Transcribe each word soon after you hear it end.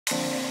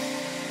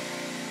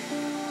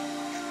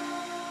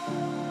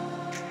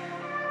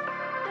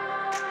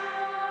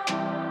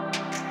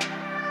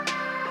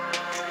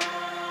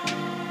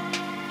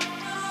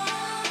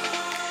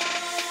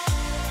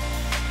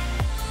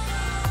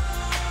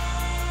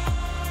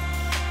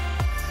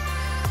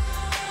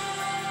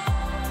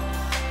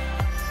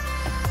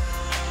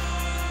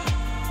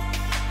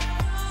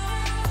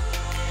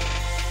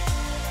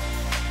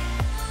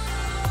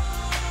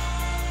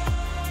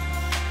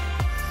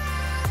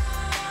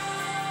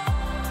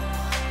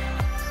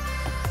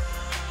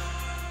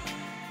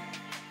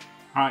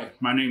Hi,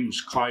 my name is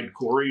Clyde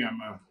Corey.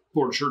 I'm a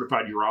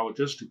board-certified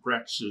urologist who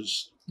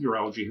practices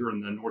urology here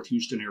in the North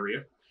Houston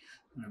area.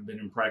 I've been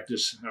in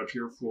practice out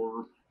here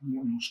for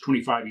almost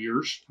 25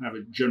 years. I have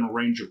a general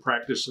range of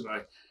practice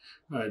that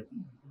I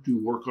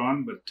do work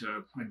on, but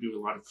I do a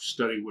lot of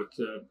study with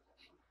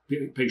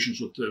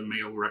patients with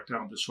male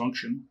erectile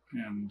dysfunction.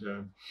 And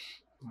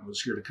I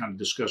was here to kind of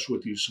discuss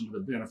with you some of the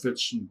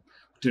benefits and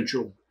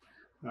potential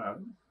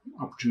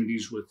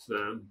opportunities with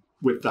the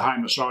high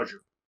massager.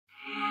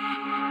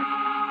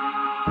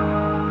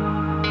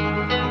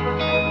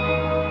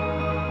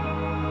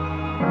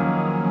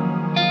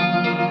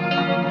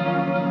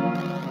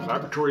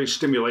 Vibratory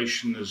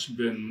stimulation has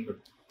been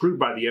approved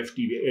by the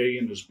FDA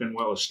and has been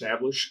well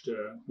established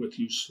with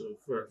use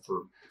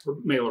for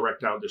male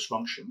erectile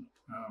dysfunction.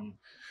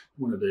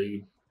 One of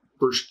the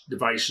first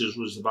devices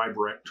was the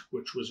Vibrect,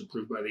 which was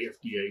approved by the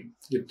FDA.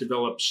 It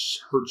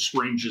develops hertz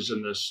ranges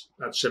in this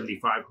about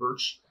 75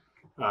 hertz,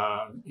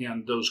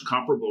 and those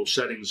comparable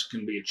settings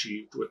can be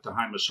achieved with the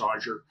high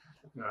massager.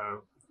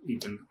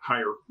 Even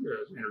higher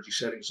energy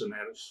settings than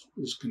that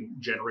is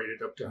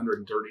generated up to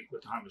 130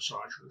 with the high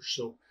massager.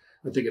 So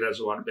I think it has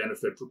a lot of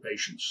benefit for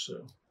patients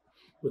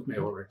with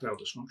male erectile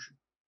dysfunction.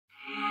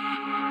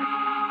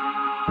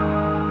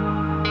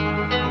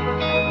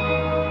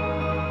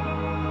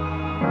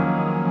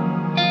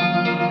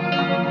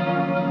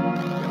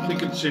 I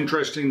think it's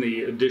interesting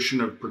the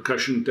addition of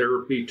percussion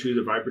therapy to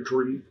the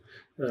vibratory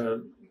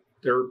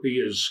therapy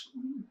is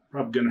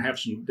probably going to have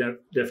some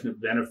definite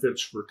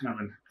benefits for kind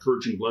of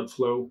encouraging blood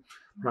flow,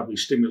 probably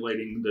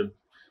stimulating the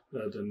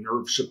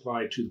nerve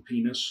supply to the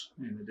penis,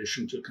 in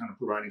addition to kind of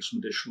providing some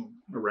additional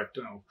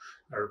erectile,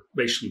 or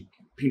basically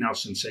penile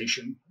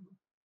sensation.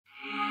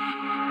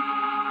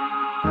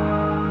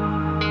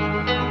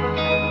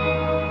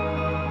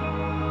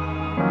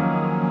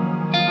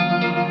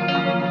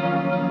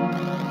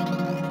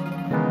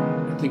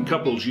 I think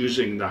couples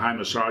using the high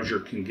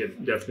massager can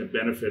get definite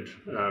benefit,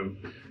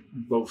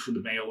 both from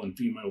the male and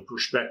female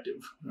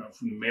perspective.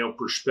 From the male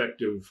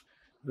perspective,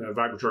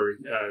 vibratory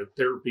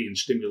therapy and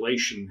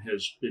stimulation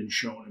has been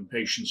shown in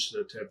patients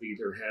that have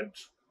either had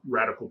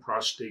radical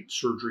prostate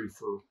surgery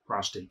for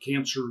prostate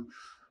cancer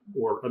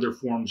or other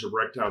forms of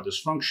erectile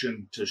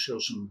dysfunction to show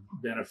some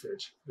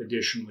benefit.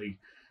 Additionally,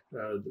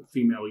 the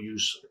female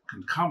use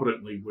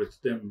concomitantly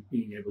with them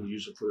being able to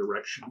use it for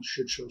erections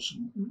should show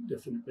some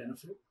definite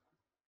benefit.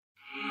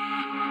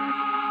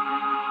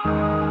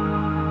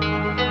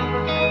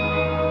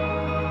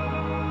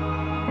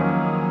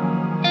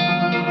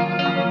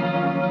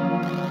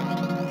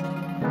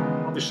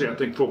 Obviously, I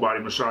think full body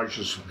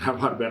massages have a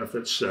lot of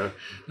benefits,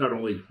 not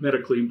only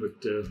medically,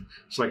 but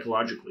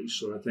psychologically.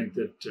 So I think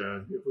that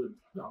it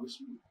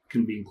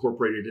can be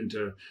incorporated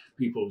into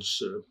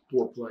people's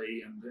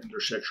foreplay and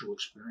their sexual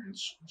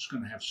experience. It's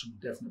going to have some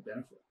definite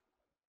benefit.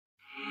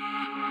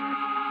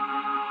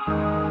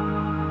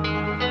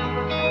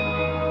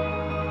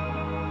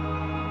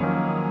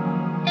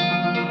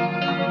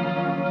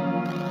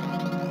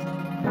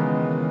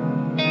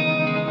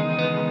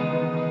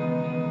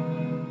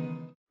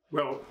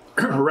 Well,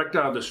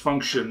 erectile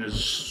dysfunction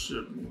is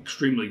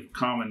extremely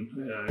common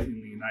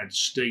in the United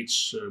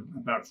States.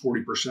 About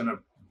 40%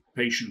 of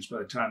patients, by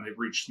the time they've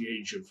reached the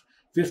age of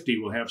 50,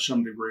 will have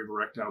some degree of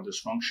erectile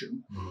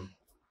dysfunction. Mm-hmm.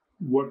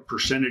 What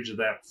percentage of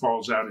that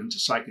falls out into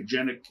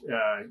psychogenic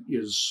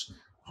is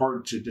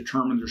hard to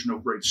determine. There's no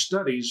great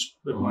studies,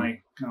 but mm-hmm.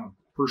 my kind of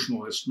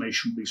personal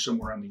estimation would be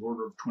somewhere on the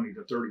order of 20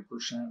 to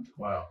 30%.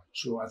 Wow.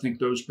 So I think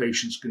those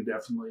patients can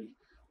definitely,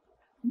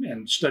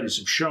 and studies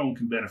have shown,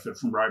 can benefit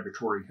from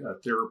vibratory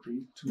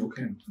therapy to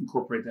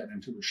incorporate that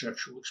into their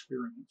sexual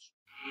experience.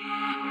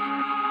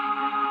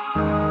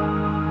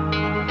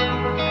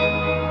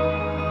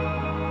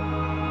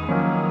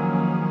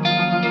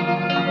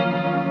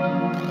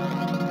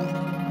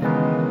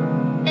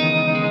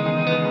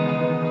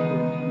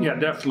 Yeah,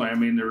 definitely. I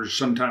mean, there's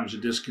sometimes a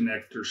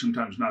disconnect or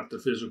sometimes not the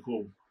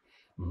physical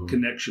mm-hmm.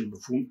 connection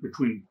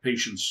between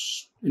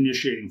patients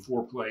initiating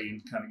foreplay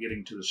and kind of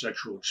getting to the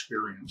sexual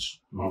experience.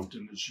 Mm-hmm.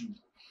 Often, as you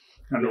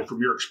kind of know from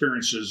your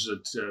experiences,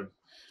 that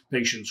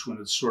patients, when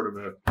it's sort of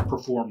a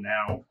perform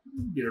now,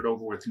 get it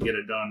over with and get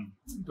it done,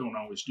 don't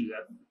always do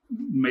that.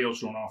 Males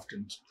don't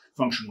often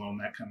function well in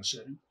that kind of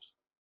setting.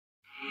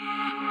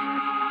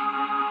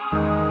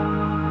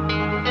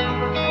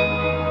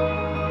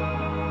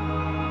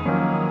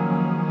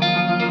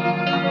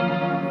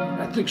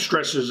 I think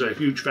stress is a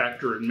huge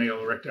factor in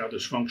male erectile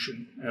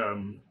dysfunction.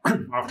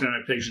 Often I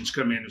have patients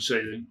come in and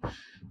say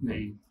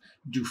they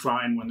do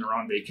fine when they're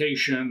on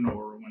vacation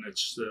or when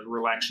it's a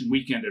relaxing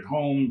weekend at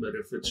home, but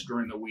if it's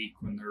during the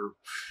week when they're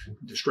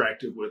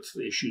distracted with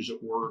issues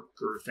at work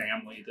or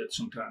family, that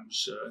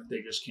sometimes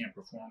they just can't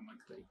perform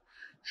like they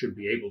should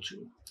be able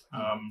to.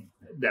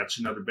 That's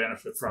another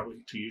benefit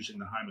probably to using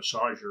the high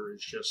massager,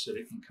 is just that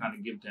it can kind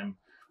of give them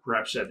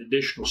perhaps that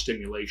additional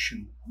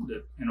stimulation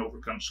that and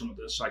overcome some of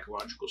the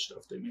psychological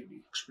stuff they may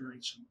be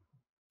experiencing.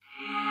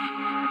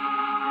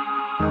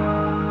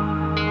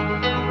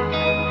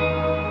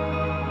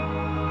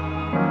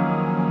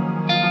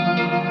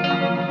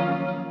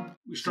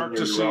 We start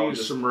to see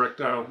some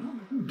erectile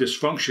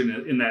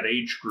dysfunction in that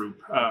age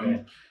group.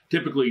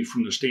 Typically,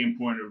 from the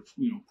standpoint of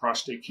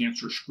prostate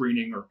cancer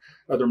screening or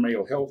other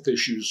male health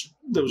issues,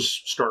 those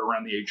start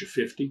around the age of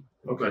 50.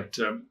 But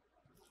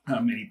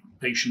many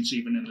patients,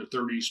 even in their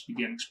 30s,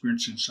 begin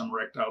experiencing some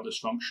erectile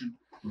dysfunction.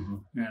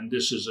 And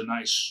this is a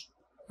nice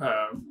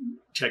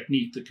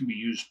technique that can be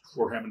used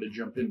before having to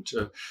jump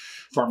into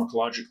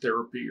pharmacologic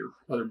therapy or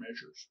other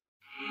measures.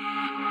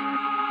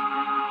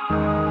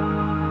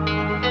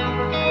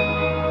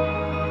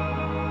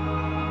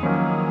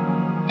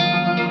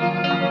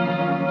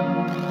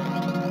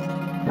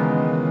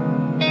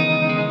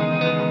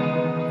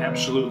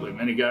 Absolutely.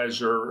 Many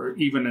guys are,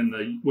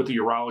 even with the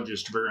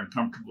urologist, very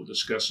uncomfortable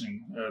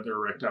discussing their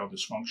erectile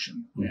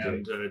dysfunction.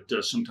 And it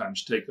does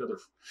sometimes take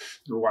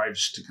their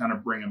wives to kind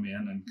of bring them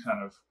in and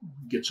kind of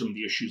get some of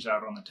the issues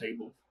out on the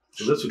table.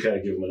 So this would kind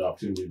of give them an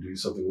opportunity to do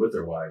something with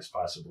their wives,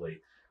 possibly,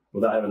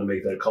 without having to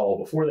make that call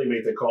before they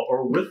make that call,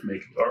 or with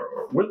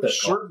that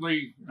call.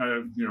 Certainly,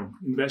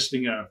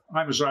 investing a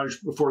eye massage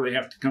before they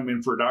have to come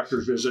in for a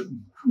doctor's visit,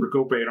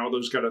 Recope and all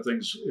those kind of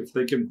things. If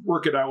they can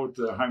work it out with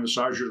the eye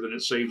massager, then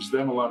it saves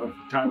them a lot of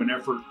time and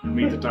effort, and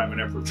meet the time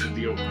and effort to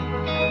deal with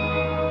it.